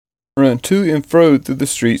run to and fro through the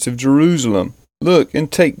streets of Jerusalem. Look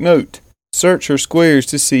and take note. Search her squares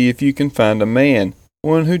to see if you can find a man,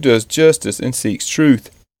 one who does justice and seeks truth,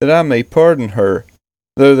 that I may pardon her.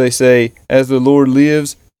 Though they say, As the Lord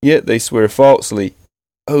lives, yet they swear falsely.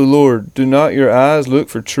 O Lord, do not your eyes look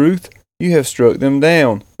for truth? You have struck them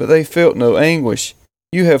down, but they felt no anguish.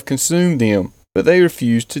 You have consumed them, but they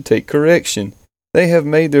refused to take correction. They have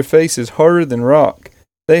made their faces harder than rock.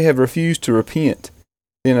 They have refused to repent.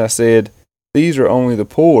 Then I said, These are only the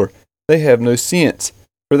poor. They have no sense,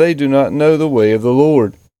 for they do not know the way of the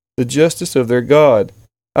Lord, the justice of their God.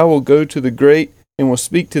 I will go to the great and will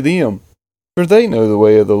speak to them, for they know the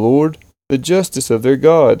way of the Lord, the justice of their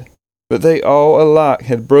God. But they all alike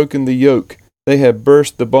had broken the yoke. They had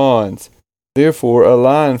burst the bonds. Therefore a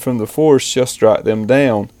lion from the forest shall strike them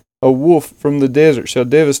down. A wolf from the desert shall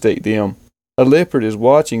devastate them. A leopard is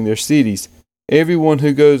watching their cities. Every one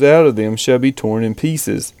who goes out of them shall be torn in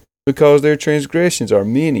pieces, because their transgressions are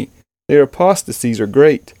many. Their apostasies are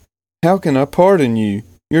great. How can I pardon you?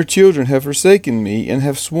 Your children have forsaken me, and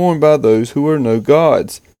have sworn by those who are no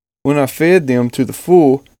gods. When I fed them to the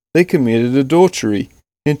full, they committed adultery,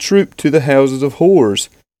 and trooped to the houses of whores.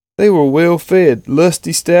 They were well-fed,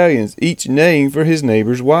 lusty stallions, each neighing for his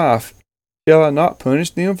neighbor's wife. Shall I not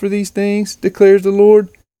punish them for these things, declares the Lord?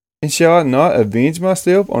 And shall I not avenge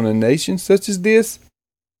myself on a nation such as this?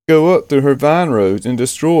 Go up through her vine rows and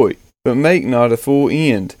destroy, but make not a full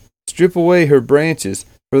end. Strip away her branches,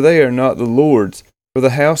 for they are not the Lord's. For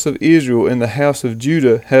the house of Israel and the house of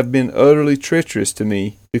Judah have been utterly treacherous to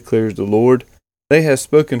me, declares the Lord. They have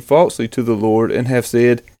spoken falsely to the Lord, and have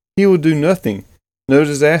said, He will do nothing. No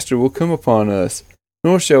disaster will come upon us,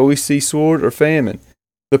 nor shall we see sword or famine.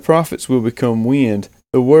 The prophets will become wind.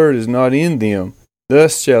 The word is not in them.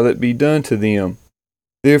 Thus shall it be done to them.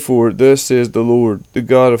 Therefore thus says the Lord, the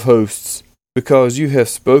God of hosts, because you have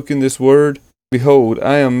spoken this word, behold,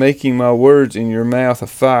 I am making my words in your mouth a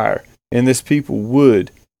fire, and this people wood,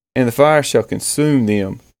 and the fire shall consume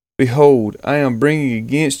them. Behold, I am bringing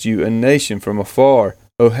against you a nation from afar,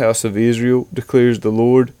 O house of Israel, declares the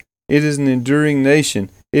Lord. It is an enduring nation,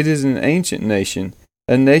 it is an ancient nation,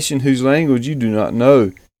 a nation whose language you do not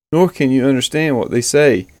know, nor can you understand what they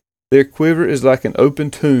say. Their quiver is like an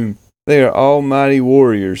open tomb. They are all mighty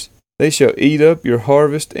warriors. They shall eat up your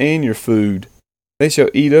harvest and your food. They shall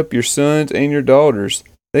eat up your sons and your daughters.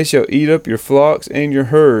 They shall eat up your flocks and your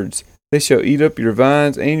herds. They shall eat up your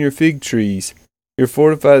vines and your fig trees. Your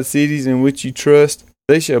fortified cities in which you trust,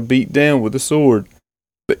 they shall beat down with the sword.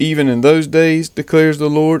 But even in those days, declares the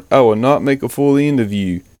Lord, I will not make a full end of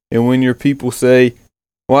you. And when your people say,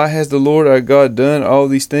 Why has the Lord our God done all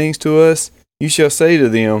these things to us? You shall say to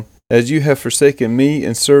them, As you have forsaken me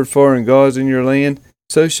and served foreign gods in your land,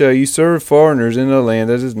 so shall you serve foreigners in a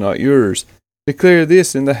land that is not yours. Declare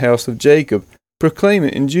this in the house of Jacob. Proclaim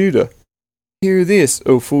it in Judah. Hear this,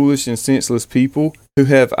 O foolish and senseless people, who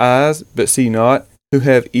have eyes but see not, who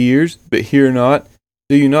have ears but hear not.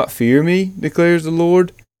 Do you not fear me, declares the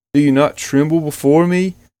Lord? Do you not tremble before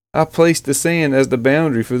me? I placed the sand as the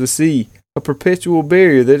boundary for the sea, a perpetual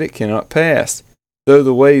barrier that it cannot pass. Though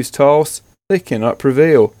the waves toss, they cannot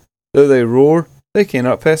prevail. Though they roar, they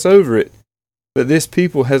cannot pass over it. But this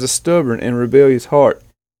people has a stubborn and rebellious heart.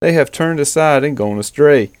 They have turned aside and gone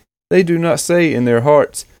astray. They do not say in their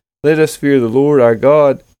hearts, Let us fear the Lord our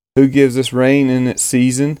God, who gives us rain in its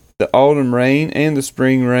season, the autumn rain and the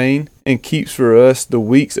spring rain, and keeps for us the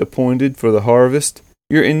weeks appointed for the harvest.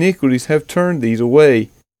 Your iniquities have turned these away,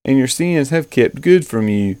 and your sins have kept good from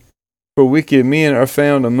you. For wicked men are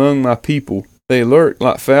found among my people. They lurk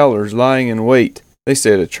like fowlers lying in wait. They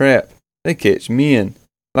set a trap. They catch men.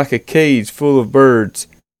 Like a cage full of birds,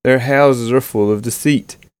 their houses are full of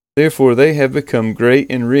deceit. Therefore they have become great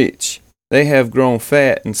and rich. They have grown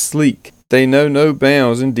fat and sleek. They know no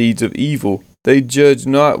bounds in deeds of evil. They judge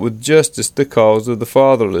not with justice the cause of the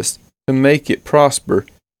fatherless, to make it prosper.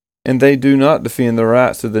 And they do not defend the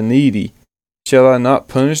rights of the needy. Shall I not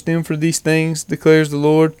punish them for these things, declares the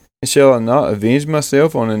Lord? And shall I not avenge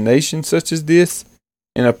myself on a nation such as this?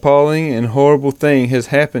 An appalling and horrible thing has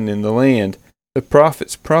happened in the land. The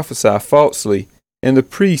prophets prophesy falsely, and the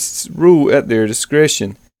priests rule at their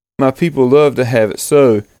discretion. My people love to have it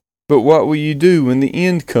so. But what will you do when the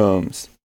end comes?